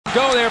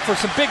Go there for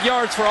some big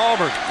yards for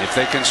Auburn. If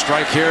they can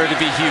strike here, it'd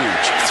be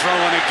huge.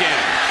 Throwing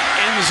again.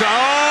 End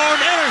zone.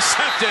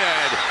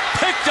 Intercepted.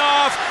 Picked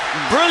off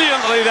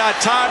brilliantly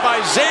that time by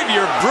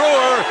Xavier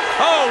Brewer.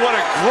 Oh, what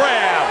a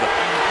grab.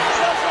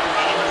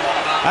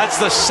 That's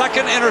the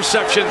second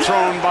interception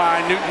thrown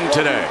by Newton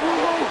today.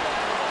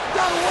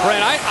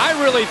 Brent, I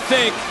really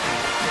think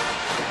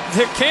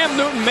that Cam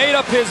Newton made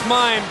up his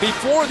mind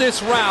before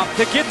this route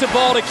to get the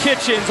ball to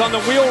Kitchens on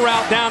the wheel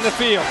route down the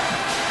field.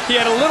 He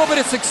had a little bit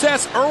of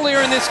success earlier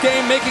in this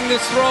game making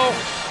this throw,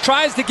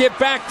 tries to get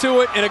back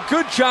to it, and a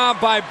good job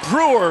by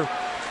Brewer,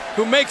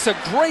 who makes a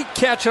great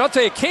catch. And I'll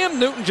tell you, Cam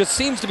Newton just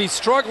seems to be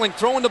struggling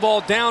throwing the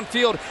ball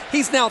downfield.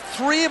 He's now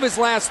 3 of his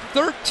last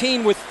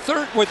 13 with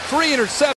 3 interceptions.